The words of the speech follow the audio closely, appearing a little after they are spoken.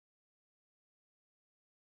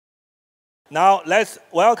Now let's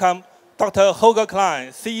welcome Dr. Holger Klein,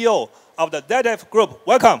 CEO of the ZF Group.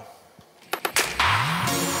 Welcome.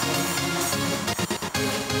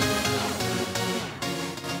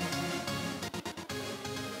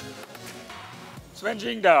尊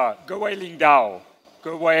敬的各位领导、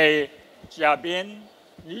各位嘉宾、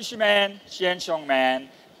女士们、先生们，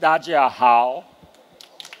大家好。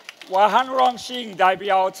我很荣幸代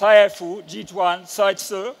表财富集团在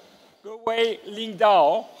此各位领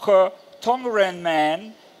导和同仁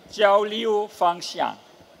们交流分享。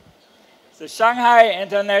The Shanghai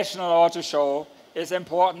International Auto Show is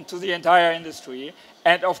important to the entire industry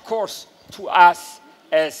and, of course, to us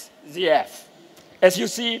as ZF. As you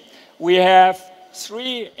see, we have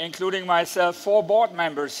three, including myself, 4 board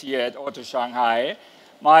members here at Auto Shanghai.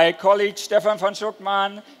 My colleagues Stefan von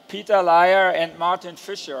Schuckmann, Peter Leier, and Martin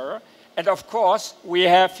Fischer. And of course, we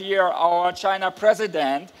have here our China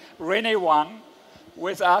president, Rene Wang,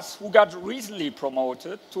 with us, who got recently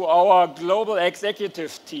promoted to our global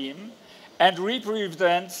executive team and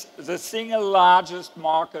represents the single largest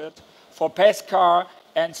market for passenger car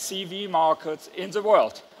and CV markets in the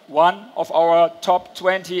world, one of our top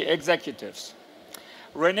 20 executives.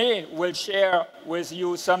 Rene will share with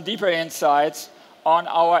you some deeper insights on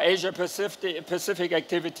our Asia-Pacific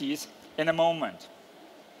activities in a moment.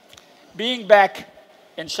 Being back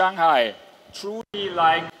in Shanghai truly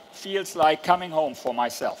feels like coming home for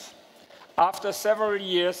myself. After several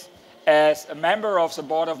years as a member of the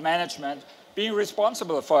Board of Management, being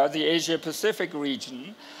responsible for the Asia-Pacific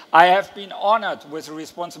region, I have been honored with the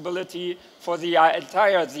responsibility for the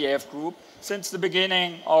entire ZF Group since the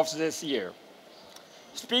beginning of this year.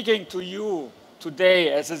 Speaking to you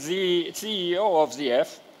today as the CEO of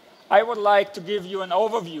ZF, I would like to give you an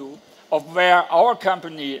overview of where our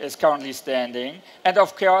company is currently standing and,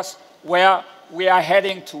 of course, where we are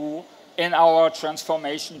heading to in our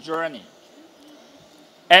transformation journey.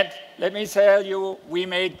 And let me tell you, we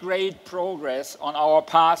made great progress on our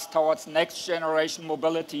path towards next generation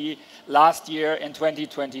mobility last year in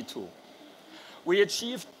 2022. We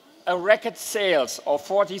achieved a record sales of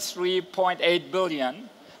 43.8 billion,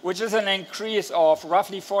 which is an increase of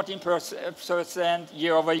roughly 14%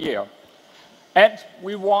 year over year. And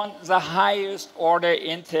we won the highest order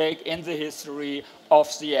intake in the history of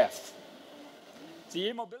ZF. The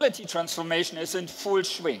e-mobility transformation is in full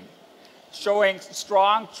swing, showing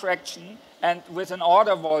strong traction and with an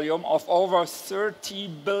order volume of over 30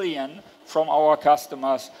 billion from our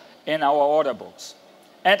customers in our order books.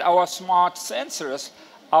 And our smart sensors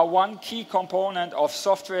are one key component of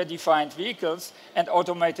software-defined vehicles and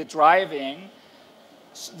automated driving.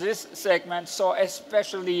 This segment saw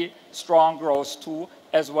especially strong growth too,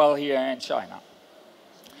 as well here in China.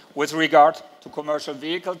 With regard to commercial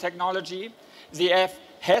vehicle technology, ZF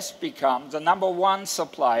has become the #1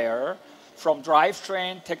 supplier from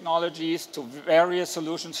drivetrain technologies to various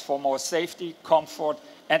solutions for more safety, comfort,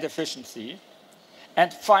 and efficiency.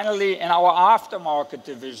 And finally, in our aftermarket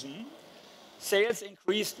division, sales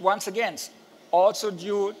increased once again, also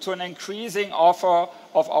due to an increasing offer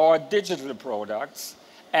of our digital products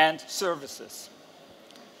and services.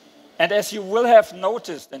 And as you will have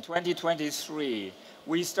noticed in 2023,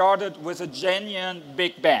 we started with a genuine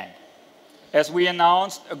big bang, as we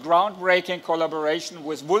announced a groundbreaking collaboration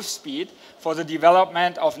with Wolfspeed for the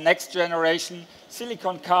development of next-generation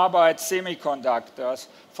silicon carbide semiconductors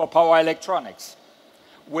for power electronics.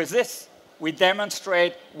 With this, we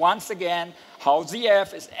demonstrate once again how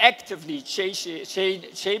ZF is actively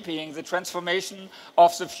shaping the transformation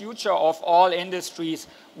of the future of all industries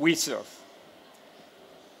we serve.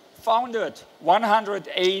 Founded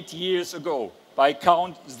 108 years ago by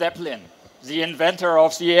Count Zeppelin, the inventor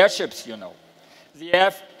of the airships, you know,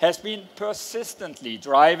 ZF has been persistently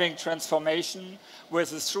driving transformation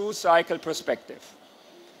with a through-cycle perspective.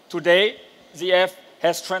 Today, ZF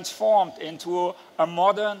has transformed into a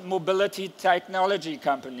modern mobility technology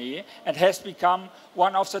company and has become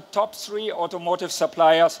one of the top 3 automotive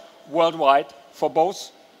suppliers worldwide for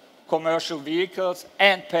both commercial vehicles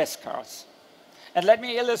and passenger cars. And let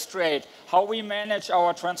me illustrate how we manage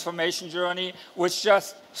our transformation journey with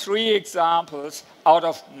just 3 examples out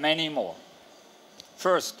of many more.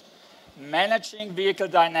 First, managing vehicle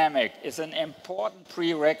dynamic is an important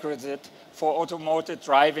prerequisite for automotive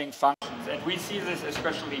driving functions, and we see this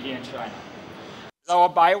especially here in China. With our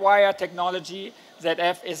by-wire technology,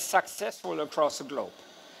 ZF is successful across the globe,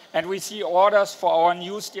 and we see orders for our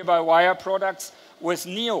new steer-by-wire products, with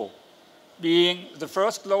NIO being the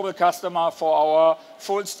first global customer for our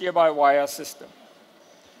full steer-by-wire system.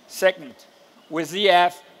 Second, with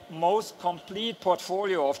ZF, most complete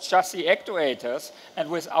portfolio of chassis actuators, and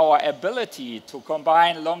with our ability to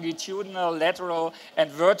combine longitudinal, lateral, and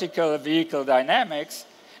vertical vehicle dynamics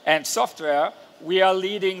and software, we are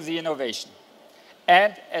leading the innovation.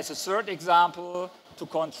 And as a third example, to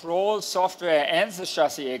control software and the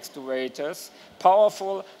chassis actuators,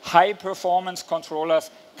 powerful high-performance controllers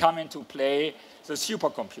come into play, the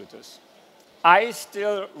supercomputers. I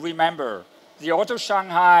still remember the Auto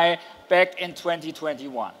Shanghai back in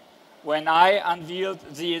 2021, when I unveiled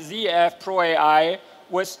the ZF Pro AI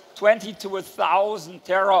with 22,000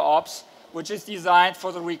 teraops, which is designed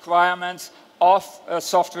for the requirements of a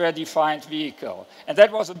software-defined vehicle. And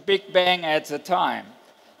that was a big bang at the time.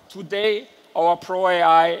 Today, our Pro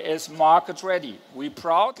AI is market ready. We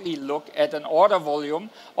proudly look at an order volume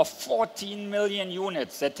of 14 million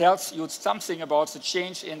units. That tells you something about the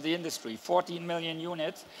change in the industry, 14 million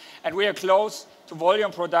units. And we are close to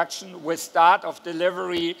volume production with start of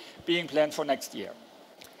delivery being planned for next year.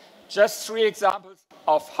 Just 3 examples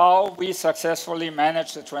of how we successfully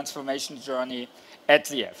manage the transformation journey at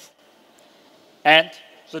ZF. And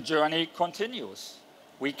the journey continues.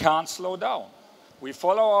 We can't slow down. We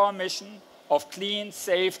follow our mission of clean,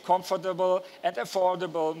 safe, comfortable, and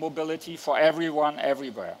affordable mobility for everyone,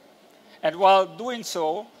 everywhere. And while doing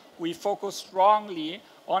so, we focus strongly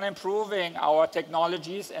on improving our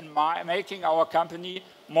technologies and making our company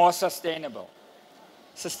more sustainable.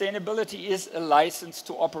 Sustainability is a license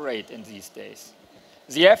to operate in these days.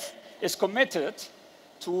 ZF is committed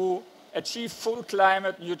to achieve full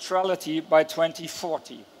climate neutrality by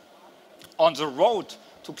 2040. On the road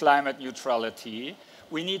to climate neutrality,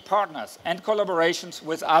 we need partners and collaborations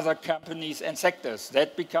with other companies and sectors.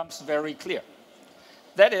 That becomes very clear.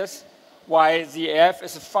 That is why ZF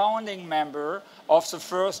is a founding member of the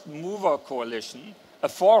First Mover Coalition, a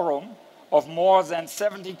forum of more than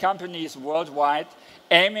 70 companies worldwide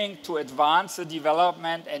aiming to advance the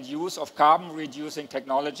development and use of carbon-reducing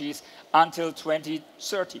technologies until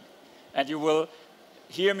 2030. And you will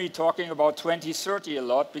hear me talking about 2030 a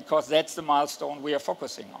lot because that's the milestone we are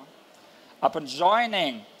focusing on. Upon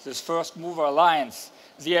joining this First Mover Alliance,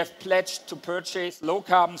 ZF pledged to purchase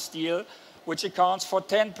low-carbon steel, which accounts for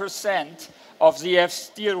 10% of ZF's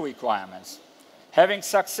steel requirements. Having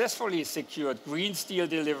successfully secured green steel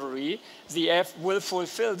delivery, ZF will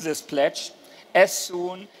fulfill this pledge as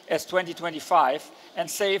soon as 2025 and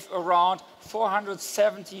save around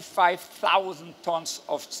 475,000 tons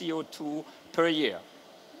of CO2 per year.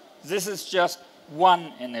 This is just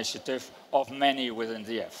one initiative of many within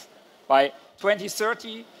ZF. By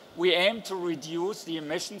 2030, we aim to reduce the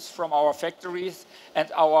emissions from our factories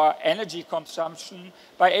and our energy consumption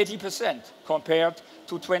by 80% compared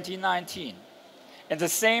to 2019. In the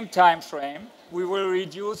same time frame, we will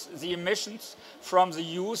reduce the emissions from the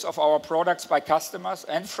use of our products by customers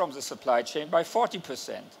and from the supply chain by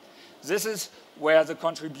 40%. This is where the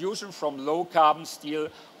contribution from low-carbon steel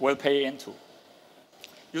will pay into.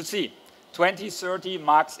 You see, 2030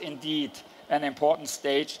 marks indeed an important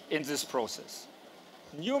stage in this process.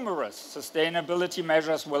 Numerous sustainability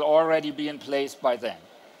measures will already be in place by then.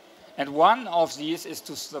 And one of these is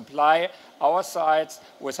to supply our sites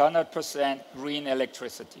with 100% green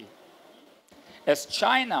electricity. As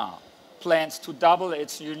China plans to double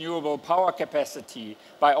its renewable power capacity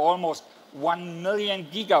by almost 1 million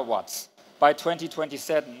gigawatts by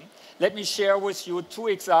 2027, let me share with you 2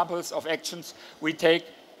 examples of actions we take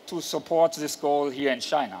to support this goal here in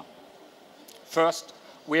China. First,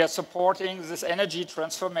 we are supporting this energy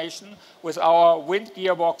transformation with our wind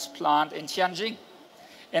gearbox plant in Tianjin.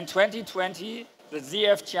 In 2020, the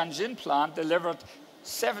ZF Tianjin plant delivered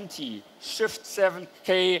 70 Shift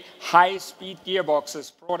 7K high-speed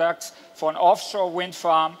gearboxes products for an offshore wind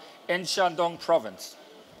farm in Shandong province.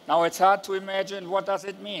 Now it's hard to imagine what does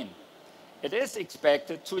it mean. It is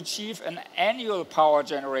expected to achieve an annual power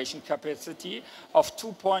generation capacity of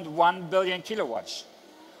 2.1 billion kilowatts,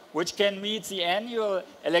 which can meet the annual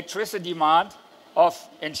electricity demand of,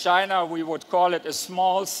 in China, we would call it a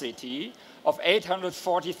small city, of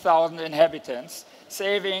 840,000 inhabitants,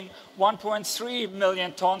 saving 1.3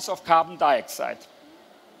 million tons of carbon dioxide.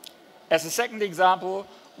 As a second example,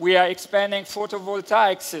 we are expanding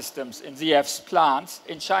photovoltaic systems in ZF's plants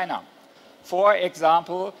in China. For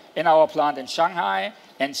example, in our plant in Shanghai,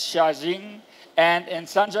 in Xiaxing, and in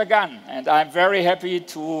Zhangjiagang. And I'm very happy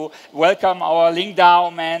to welcome our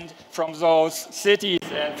Lingdao men from those cities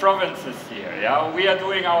and provinces here. Yeah? We are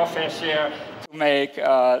doing our fair share to make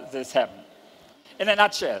this happen. In a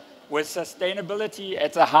nutshell, with sustainability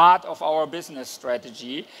at the heart of our business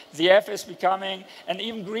strategy, ZF is becoming an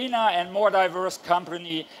even greener and more diverse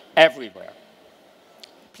company everywhere.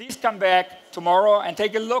 please come back tomorrow and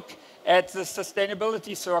take a look at the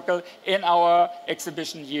sustainability circle in our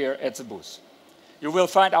exhibition here at the booth. You will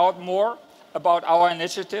find out more about our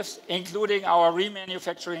initiatives, including our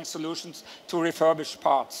remanufacturing solutions to refurbish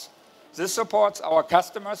parts. This supports our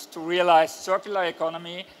customers to realize circular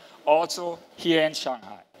economy also here in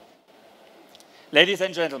Shanghai. Ladies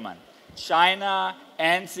and gentlemen, China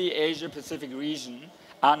and the Asia-Pacific region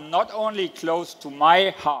are not only close to my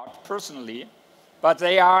heart personally, but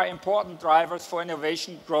they are important drivers for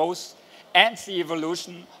innovation, growth, and the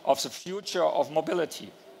evolution of the future of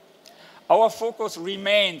mobility. Our focus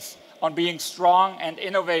remains on being strong and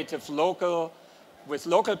innovative with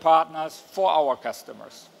local partners for our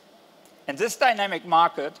customers. In this dynamic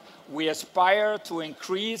market, we aspire to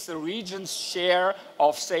increase the region's share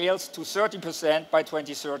of sales to 30% by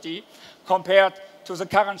 2030, compared to the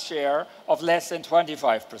current share of less than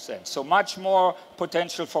 25%. So much more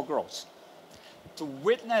potential for growth. To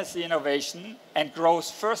witness the innovation and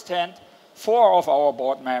growth firsthand, 4 of our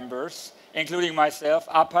board members, including myself,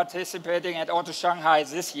 are participating at Auto Shanghai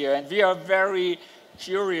this year, and we are very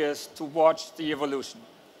curious to watch the evolution.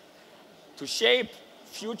 To shape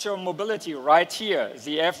future mobility right here,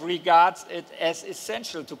 the F regards it as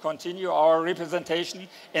essential to continue our representation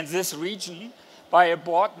in this region by a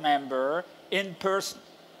board member in person.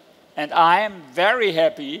 And I am very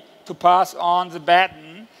happy to pass on the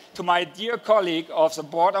baton to my dear colleague of the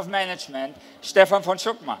Board of Management, Stefan von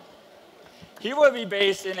Schuckmann. He will be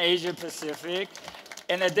based in Asia Pacific,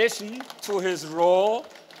 in addition to his role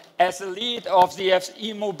as the lead of the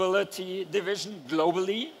FE Mobility division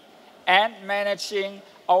globally and managing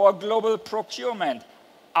our global procurement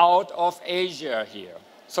out of Asia here.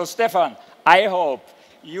 So Stefan, I hope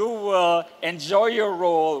you will enjoy your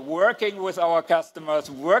role working with our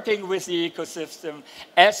customers, working with the ecosystem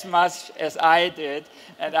as much as I did.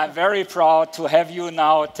 And I'm very proud to have you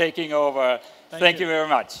now taking over. Thank you very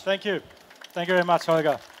much. Thank you. Thank you very much,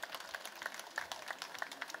 Holger.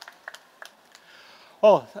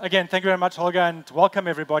 Well, again, thank you very much, Holger, and welcome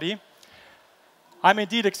everybody. I'm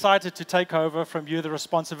indeed excited to take over from you the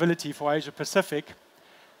responsibility for Asia Pacific.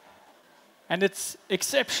 And it's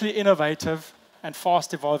exceptionally innovative and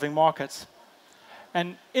fast evolving markets.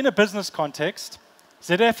 And in a business context,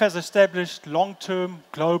 ZF has established long-term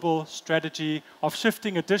global strategy of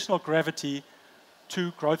shifting additional gravity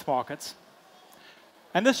to growth markets.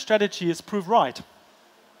 And this strategy has proved right.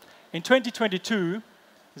 In 2022,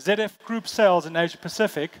 ZF Group sales in Asia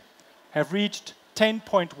Pacific have reached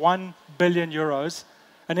 10.1 billion euros,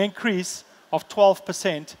 an increase of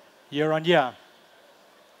 12% year on year.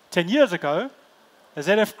 10 years ago, the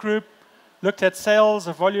ZF Group looked at sales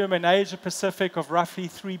of volume in Asia Pacific of roughly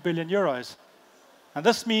 3 billion euros. And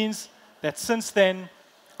this means that since then,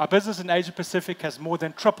 our business in Asia Pacific has more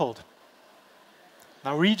than tripled.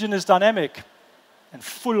 Our region is dynamic and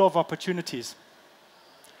full of opportunities.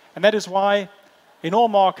 And that is why in all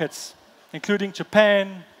markets, including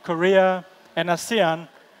Japan, Korea, and ASEAN,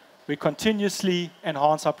 we continuously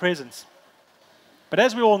enhance our presence. But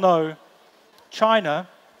as we all know, China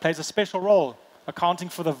plays a special role, accounting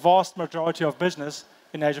for the vast majority of business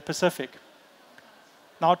in Asia Pacific.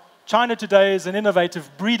 Now, China today is an innovative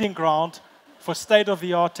breeding ground for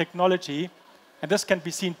state-of-the-art technology, and this can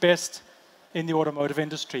be seen best in the automotive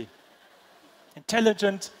industry.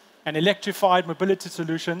 Intelligent and electrified mobility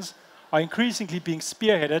solutions are increasingly being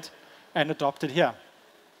spearheaded and adopted here.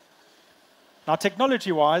 Now,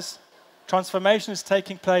 technology-wise, transformation is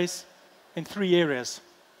taking place in 3 areas.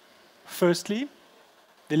 Firstly,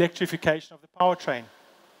 the electrification of the powertrain.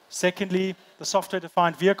 Secondly, the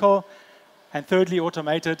software-defined vehicle. And thirdly,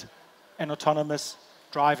 automated and autonomous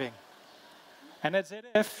driving. And at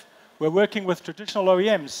ZF, we're working with traditional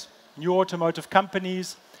OEMs, new automotive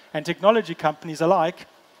companies, and technology companies alike,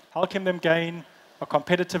 helping them gain a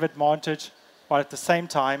competitive advantage while at the same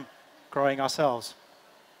time growing ourselves.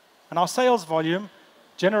 And our sales volume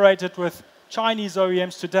generated with Chinese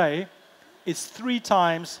OEMs today is 3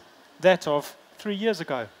 times that of 3 years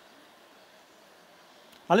ago.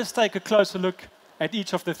 Now let's take a closer look at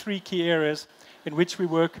each of the 3 key areas in which we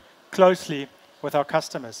work closely with our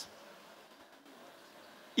customers.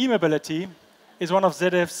 E-mobility is one of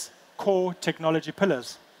ZF's core technology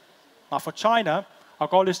pillars. Now for China, our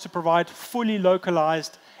goal is to provide fully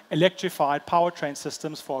localized electrified powertrain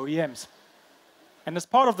systems for OEMs. And as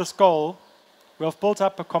part of this goal, we have built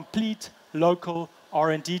up a complete local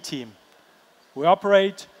R&D team. We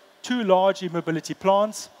operate 2 large e-mobility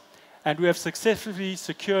plants, and we have successfully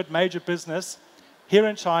secured major business here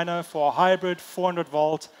in China for hybrid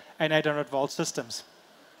 400-volt and 800-volt systems.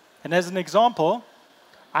 And as an example,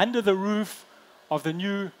 under the roof of the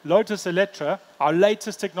new Lotus Electra, our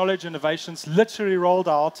latest technology innovations literally rolled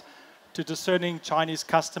out to discerning Chinese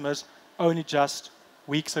customers only just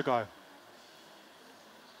weeks ago.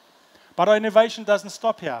 But our innovation doesn't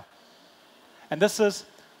stop here. And this is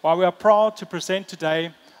why we are proud to present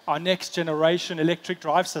today our next generation electric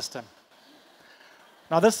drive system.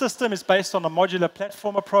 Now, this system is based on a modular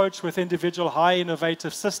platform approach with individual high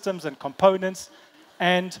innovative systems and components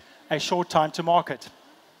and a short time to market.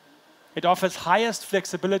 It offers highest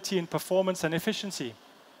flexibility in performance and efficiency.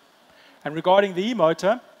 And regarding the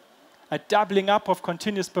e-motor, a doubling up of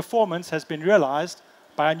continuous performance has been realized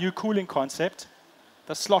by a new cooling concept,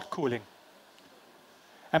 the slot cooling.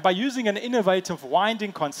 And by using an innovative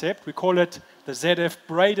winding concept, we call it the ZF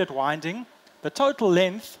braided winding, the total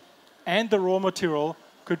length and the raw material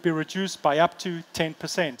could be reduced by up to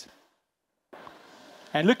 10%.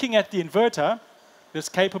 And looking at the inverter, it's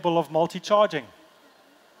capable of multi-charging.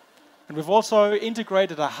 And we've also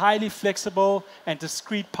integrated a highly flexible and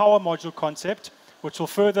discrete power module concept, which will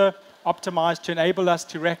further optimize to enable us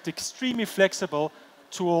to react extremely flexible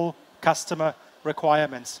to all customer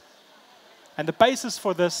requirements. And the basis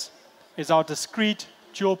for this is our discrete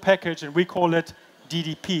dual package, and we call it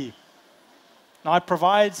DDP. Now, it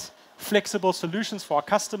provides flexible solutions for our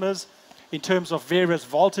customers in terms of various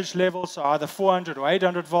voltage levels, so either 400 or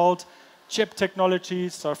 800 volt, chip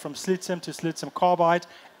technologies, so from lithium to lithium carbide,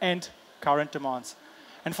 and current demands.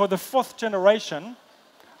 And for the 4th generation,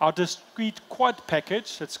 our discrete quad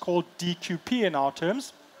package, it's called DQP in our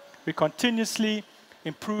terms, we continuously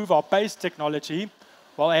improve our base technology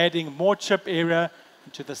while adding more chip area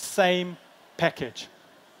into the same package.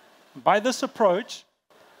 By this approach,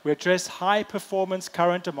 we address high performance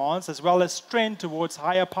current demands as well as trend towards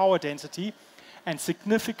higher power density and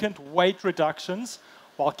significant weight reductions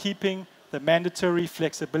while keeping the mandatory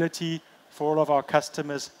flexibility for all of our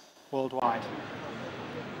customers worldwide.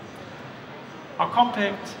 Our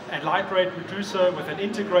compact and lightweight reducer with an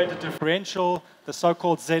integrated differential, the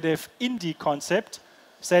so-called ZF Indy concept,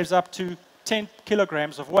 saves up to 10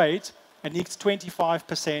 kilograms of weight and needs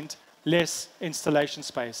 25% less installation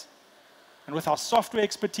space. And with our software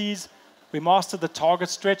expertise, we master the target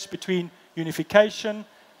stretch between unification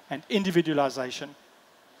and individualization.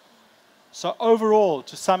 So overall,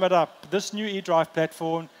 to sum it up, this new eDrive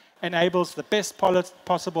platform enables the best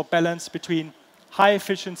possible balance between high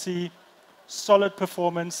efficiency, solid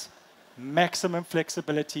performance, maximum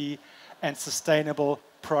flexibility, and sustainable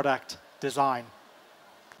product design.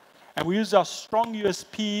 And we use our strong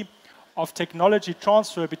USP of technology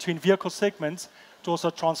transfer between vehicle segments to also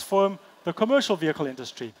transform the commercial vehicle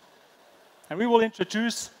industry. And we will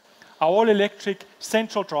introduce our all-electric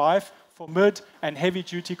central drive for mid and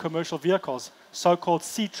heavy-duty commercial vehicles, so-called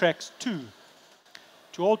C-Trax 2,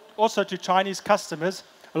 also to Chinese customers,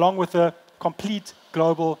 along with a complete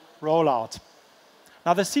global rollout.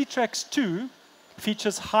 Now, the C-Trax 2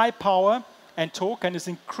 features high power and torque and is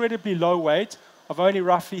incredibly low weight of only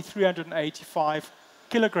roughly 385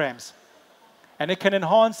 kilograms. And it can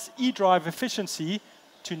enhance eDrive efficiency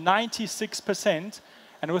to 96%,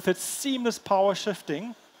 and with its seamless power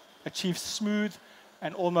shifting, achieves smooth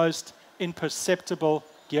and almost imperceptible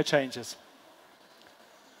gear changes.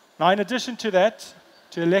 Now, in addition to that,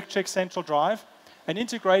 to electric central drive, an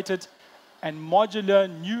integrated and modular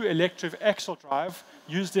new electric axle drive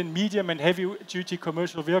used in medium and heavy-duty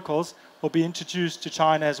commercial vehicles will be introduced to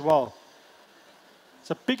China as well.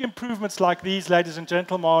 So big improvements like these, ladies and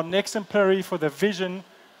gentlemen, are exemplary for the vision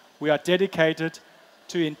we are dedicated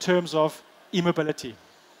to in terms of e-mobility.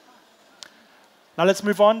 Now let's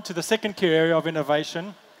move on to the second key area of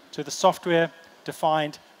innovation, to the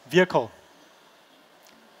software-defined vehicle.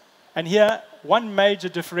 And here, one major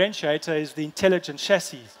differentiator is the intelligent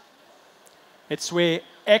chassis. It's where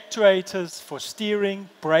actuators for steering,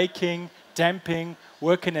 braking, damping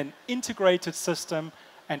work in an integrated system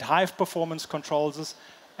and high-performance controls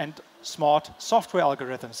and smart software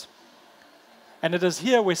algorithms. And it is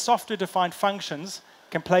here where software-defined functions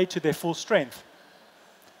can play to their full strength.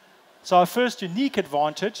 So our first unique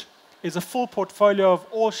advantage is a full portfolio of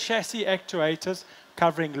all chassis actuators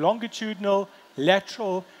covering longitudinal,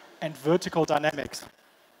 lateral, and vertical dynamics.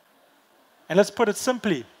 And let's put it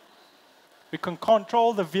simply, we can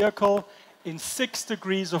control the vehicle in 6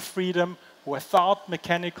 degrees of freedom without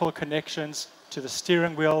mechanical connections to the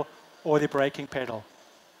steering wheel or the braking pedal.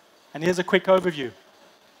 And here's a quick overview.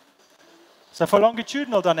 So for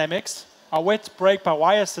longitudinal dynamics, our wet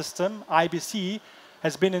brake-by-wire system, IBC,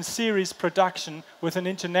 has been in series production with an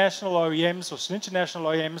international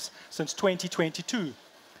OEMs since 2022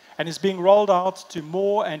 and is being rolled out to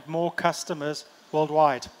more and more customers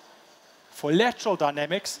worldwide. For lateral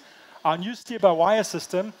dynamics, Our new steer-by-wire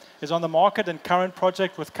system is on the market, and current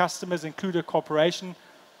project with customers include a cooperation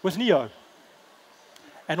with NIO.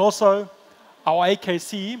 And also, our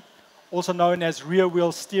AKC, also known as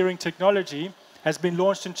rear-wheel steering technology, has been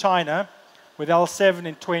launched in China with L7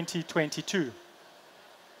 in 2022.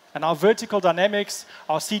 And our vertical dynamics,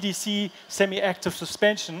 our CDC semi-active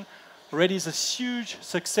suspension, already is a huge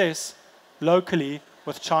success locally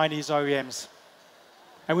with Chinese OEMs.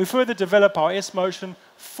 And we further develop our S-Motion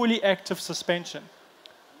fully active suspension.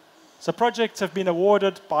 So projects have been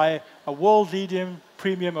awarded by a world-leading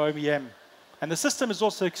premium OEM. And the system is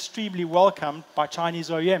also extremely welcomed by Chinese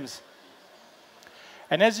OEMs.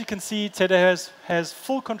 And as you can see, ZF has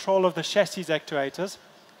full control of the chassis actuators,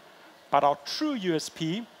 but our true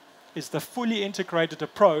USP is the fully integrated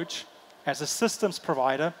approach as a systems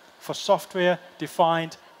provider for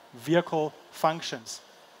software-defined vehicle functions.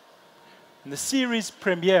 And the series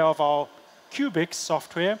premiere of our Cubic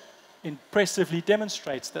software impressively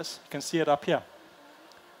demonstrates this. You can see it up here.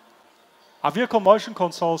 Our vehicle motion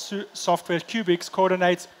console software Cubics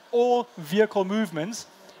coordinates all vehicle movements,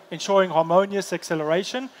 ensuring harmonious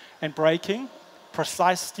acceleration and braking,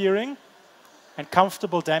 precise steering, and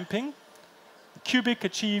comfortable damping. Cubic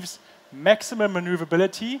achieves maximum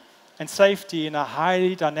maneuverability and safety in a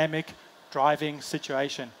highly dynamic driving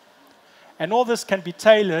situation. And all this can be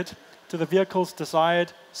tailored to the vehicle's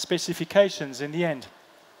desired specifications in the end.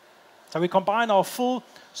 So we combine our full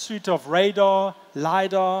suite of radar,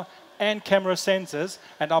 LiDAR, and camera sensors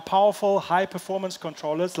and our powerful high-performance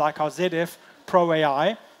controllers like our ZF Pro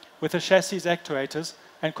AI with the chassis actuators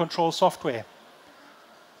and control software.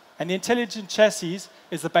 And the intelligent chassis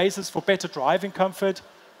is the basis for better driving comfort,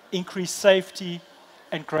 increased safety,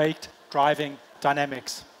 and great driving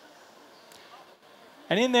dynamics.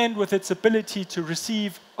 And in the end, with its ability to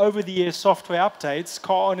receive over-the-air software updates,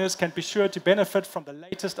 car owners can be sure to benefit from the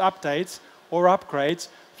latest updates or upgrades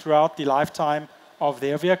throughout the lifetime of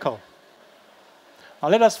their vehicle. Now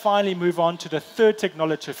let us finally move on to the third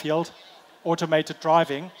technology field, automated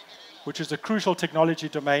driving, which is a crucial technology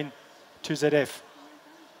domain to ZF.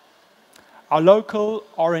 Our local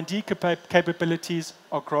R&D capabilities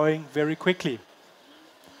are growing very quickly.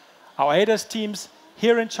 Our ADAS teams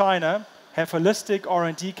here in China have holistic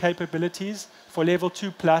R&D capabilities for level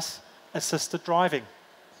 2+ assisted driving.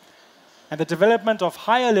 And the development of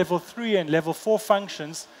higher level 3 and level 4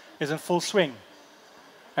 functions is in full swing.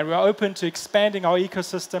 And we are open to expanding our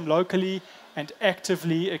ecosystem locally and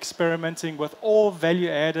actively experimenting with all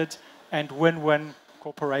value-added and win-win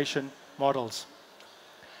cooperation models.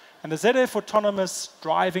 And the ZF autonomous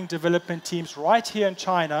driving development teams right here in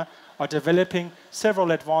China are developing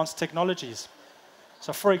several advanced technologies.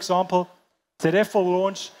 So for example, ZF will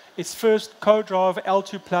launch its first co-drive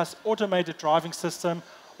L2+ automated driving system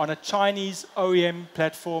on a Chinese OEM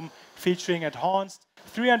platform featuring enhanced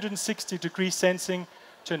 360-degree sensing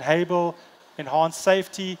to enable enhanced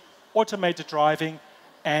safety, automated driving,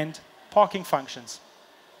 and parking functions.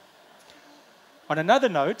 On another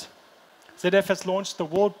note, ZF has launched the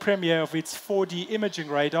world premiere of its 4D imaging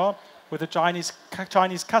radar with a Chinese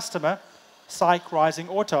customer, SAIC Rising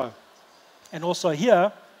Auto. And also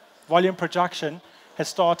here, volume production has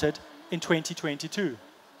started in 2022.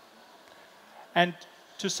 And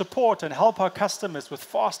to support and help our customers with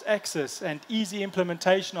fast access and easy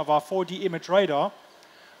implementation of our 4D image radar,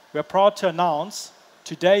 we are proud to announce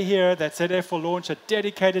today here that ZF will launch a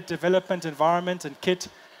dedicated development environment and kit,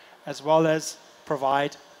 as well as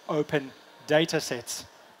provide open data sets.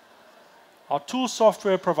 Our tool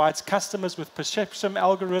software provides customers with perception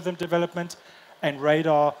algorithm development and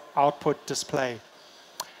radar output display.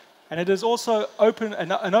 And it is also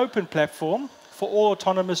an open platform for all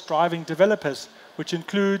autonomous driving developers, which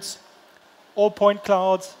includes all point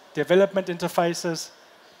clouds, development interfaces,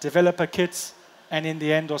 developer kits, and in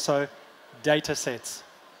the end also data sets.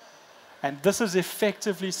 And this is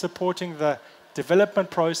effectively supporting the development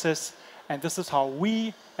process, and this is how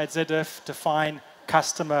we at ZF define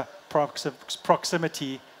customer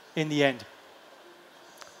proximity in the end.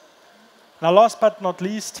 Now last but not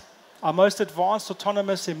least, our most advanced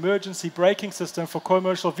autonomous emergency braking system for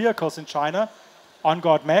commercial vehicles in China,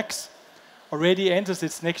 OnGuard Max, already enters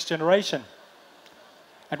its next generation.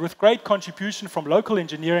 And with great contribution from local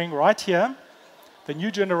engineering right here, the new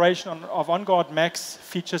generation of OnGuard Max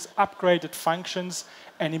features upgraded functions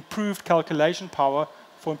and improved calculation power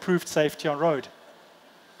for improved safety on road.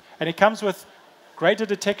 And it comes with greater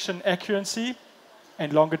detection accuracy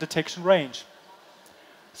and longer detection range.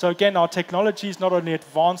 So again, our technologies not only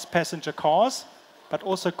advance passenger cars, but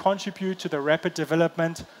also contribute to the rapid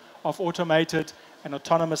development of automated and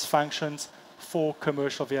autonomous functions for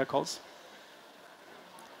commercial vehicles.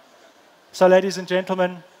 So, ladies and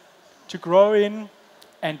gentlemen, to grow in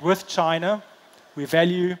and with China, we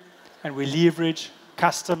value and we leverage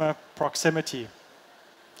customer proximity.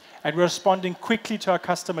 And we're responding quickly to our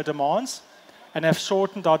customer demands and have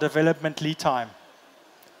shortened our development lead time.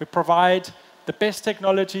 We provide the best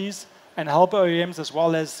technologies and help OEMs as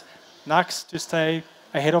well as NUCs to stay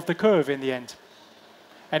ahead of the curve in the end.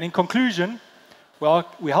 And in conclusion, well,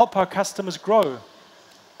 we help our customers grow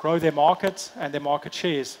their markets and their market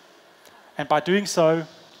shares. And by doing so,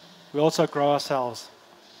 we also grow ourselves.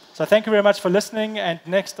 So thank you very much for listening. And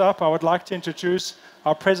next up, I would like to introduce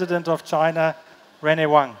our President of China, Rene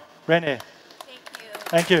Wang. Rene.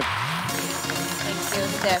 Thank you. Thank you. Thank you,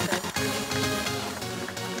 Stephen.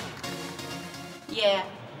 Yeah,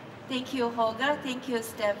 thank you, Holger. Thank you,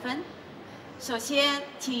 Stephen. 首先，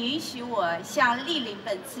请允许我向莅临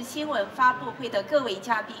本次新闻发布会的各位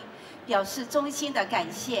嘉宾表示衷心的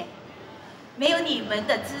感谢。没有你们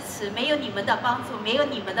的支持，没有你们的帮助，没有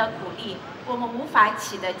你们的鼓励，我们无法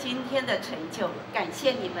取得今天的成就。感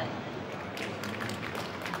谢你们。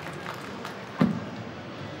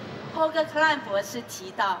Holger Klein 博士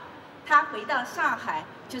提到，他回到上海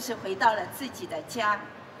就是回到了自己的家。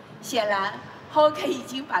显然 ，Holger 已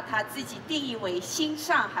经把他自己定义为新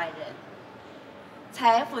上海人。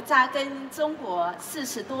财富扎根中国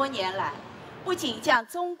40多年来，不仅将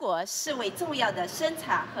中国视为重要的生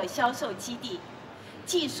产和销售基地、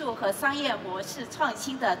技术和商业模式创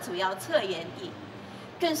新的主要策源地，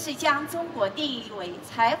更是将中国定义为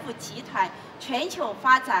财富集团全球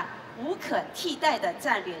发展无可替代的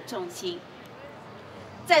战略重心。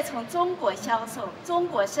在从中国销售、中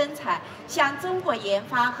国生产向中国研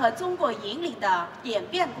发和中国引领的演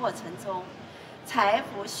变过程中，财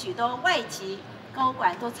富许多外籍高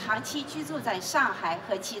管都长期居住在上海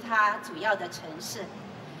和其他主要的城市，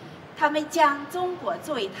他们将中国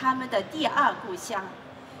作为他们的第二故乡，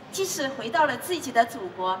即使回到了自己的祖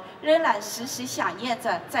国，仍然时时想念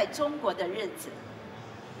着在中国的日子。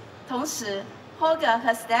同时 ，Holger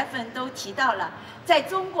和 Stephen 都提到了在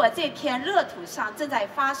中国这片乐土上正在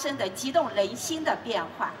发生的激动人心的变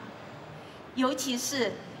化，尤其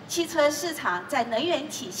是汽车市场在能源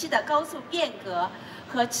体系的高速变革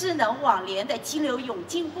和智能网联的激流勇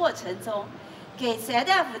进过程中，给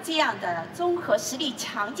ZF 这样的综合实力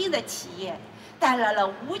强劲的企业带来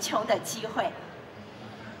了无穷的机会。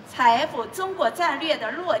财富中国战略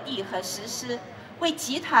的落地和实施，为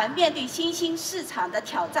集团面对新兴市场的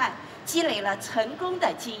挑战积累了成功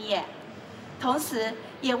的经验，同时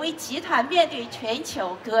也为集团面对全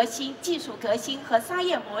球革新、技术革新和商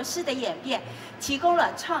业模式的演变提供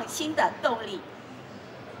了创新的动力。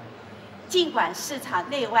尽管市场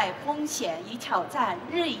内外风险与挑战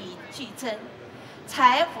日益剧增，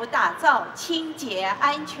财富打造清洁、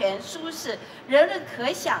安全、舒适、人人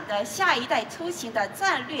可享的下一代出行的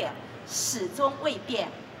战略始终未变，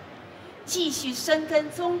继续深耕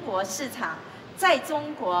中国市场，在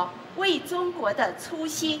中国为中国的初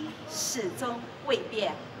心始终未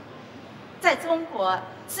变。在中国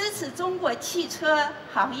支持中国汽车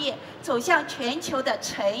行业走向全球的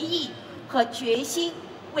诚意和决心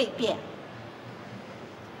未变。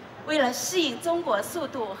为了适应中国速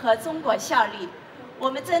度和中国效率，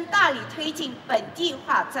我们正大力推进本地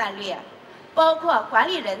化战略，包括管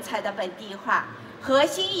理人才的本地化、核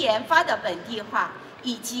心研发的本地化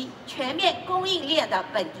以及全面供应链的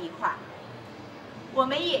本地化。我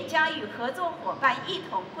们也将与合作伙伴一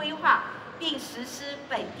同规划并实施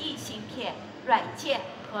本地芯片、软件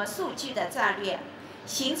和数据的战略，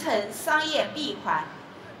形成商业闭环，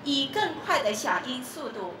以更快的响应速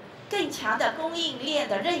度、更强的供应链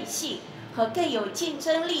的韧性和更有竞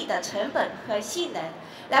争力的成本和性能，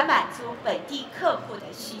来满足本地客户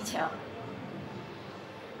的需求。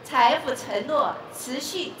财富承诺持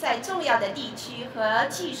续在重要的地区和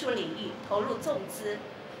技术领域投入重资，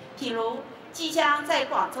譬如即将在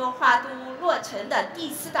广州花都落成的第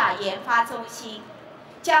4大研发中心，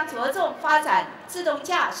将着重发展自动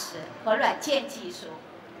驾驶和软件技术。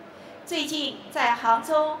最近在杭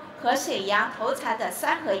州和沈阳投产的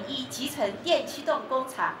3合1集成电驱动工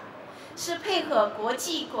厂，是配合国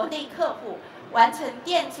际国内客户完成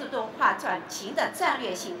电自动化转型的战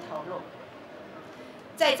略性投入。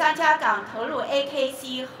在张家港投入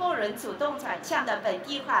AKC 后轮主动转向的本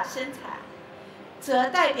地化生产，则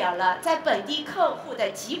代表了在本地客户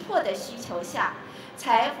的急迫的需求下，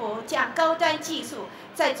财富将高端技术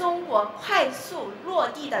在中国快速落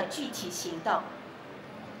地的具体行动。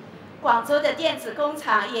广州的电子工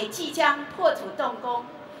厂也即将破土动工，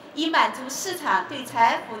以满足市场对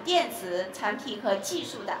财富电子产品和技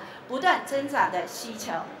术的不断增长的需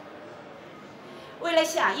求。为了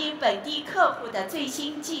响应本地客户的最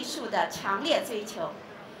新技术的强烈追求，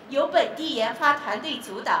由本地研发团队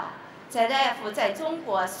主导。ZF 在中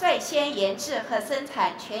国率先研制和生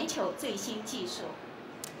产全球最新技术，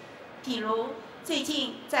比如最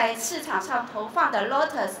近在市场上投放的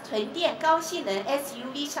Lotus 纯电高性能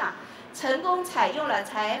SUV 上，成功采用了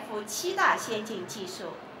ZF 7大先进技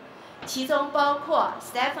术，其中包括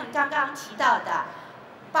Stephen 刚刚提到的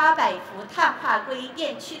800伏碳化硅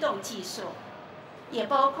电驱动技术，也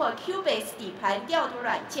包括 Cubase 底盘调度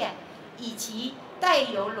软件，以及带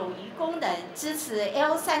有冗余功能、支持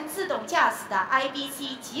L3 自动驾驶的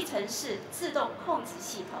IBC 集成式自动控制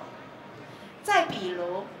系统。再比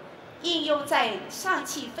如，应用在上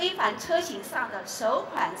汽非凡车型上的首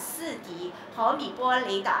款4D 毫米波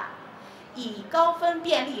雷达，以高分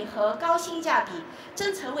辨率和高性价比，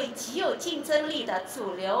正成为极有竞争力的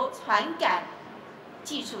主流传感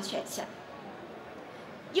技术选项。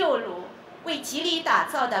又如，为吉利打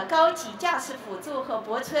造的高级驾驶辅助和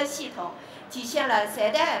泊车系统，体现了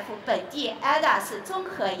ZF 本地 ADAS 综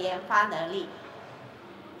合研发能力，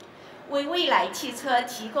为未来汽车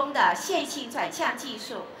提供的线性转向技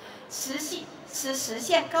术，是实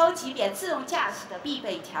现高级别自动驾驶的必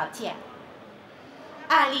备条件。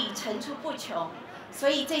案例层出不穷，所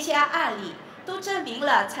以这些案例都证明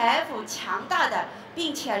了 ZF 强大的，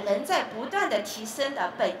并且仍在不断的提升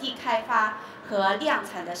的本地开发和量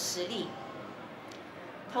产的实力。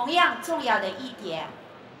同样重要的一点，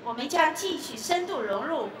我们将继续深度融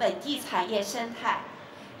入本地产业生态，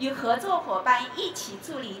与合作伙伴一起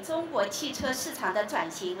助力中国汽车市场的转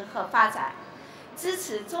型和发展，支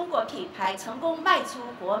持中国品牌成功迈出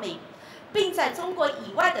国门，并在中国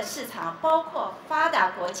以外的市场，包括发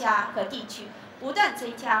达国家和地区，不断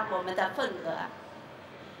增加我们的份额。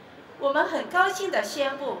我们很高兴地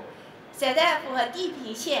宣布 ，ZF 和地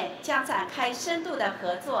平线将展开深度的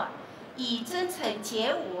合作，以增程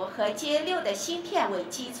J5和J6的芯片为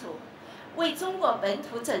基础，为中国本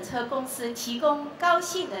土整车公司提供高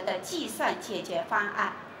性能的计算解决方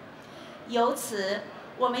案。由此，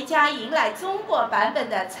我们将迎来中国版本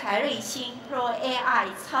的财瑞星 Pro AI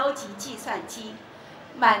超级计算机，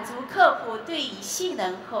满足客户对于性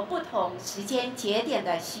能和不同时间节点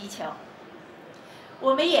的需求。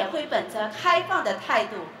我们也会本着开放的态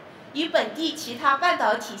度，与本地其他半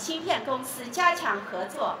导体芯片公司加强合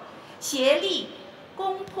作，协力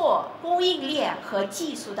攻破供应链和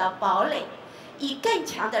技术的堡垒，以更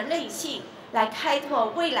强的韧性来开拓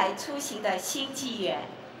未来出行的新纪元。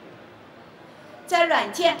在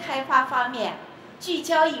软件开发方面，聚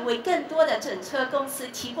焦于为更多的整车公司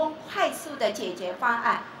提供快速的解决方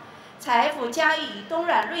案。ZF将与东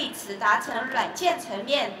软瑞驰达成软件层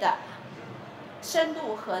面的深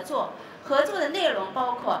度合作，合作的内容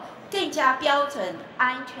包括更加标准、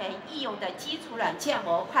安全、易用的基础软件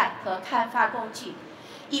模块和开发工具，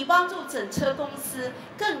以帮助整车公司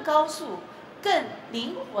更高速、更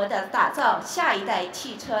灵活地打造下一代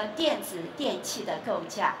汽车电子电器的构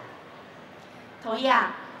架。同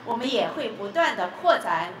样，我们也会不断地扩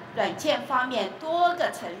展软件方面多个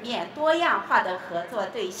层面多样化的合作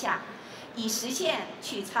对象，以实现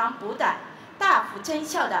取长补短、大幅增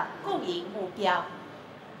效的共赢目标。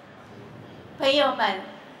朋友们，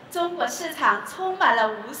中国市场充满了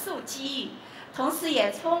无数机遇，同时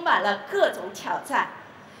也充满了各种挑战。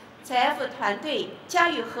ZF 团队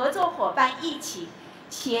将与合作伙伴一起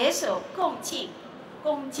携手共进，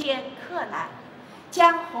攻坚克难，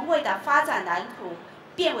将宏伟的发展蓝图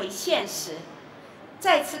变为现实。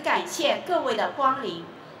再次感谢各位的光临，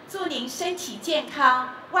祝您身体健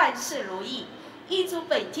康，万事如意，预祝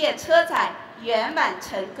本届车展圆满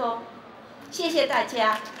成功。谢谢大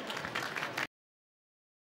家。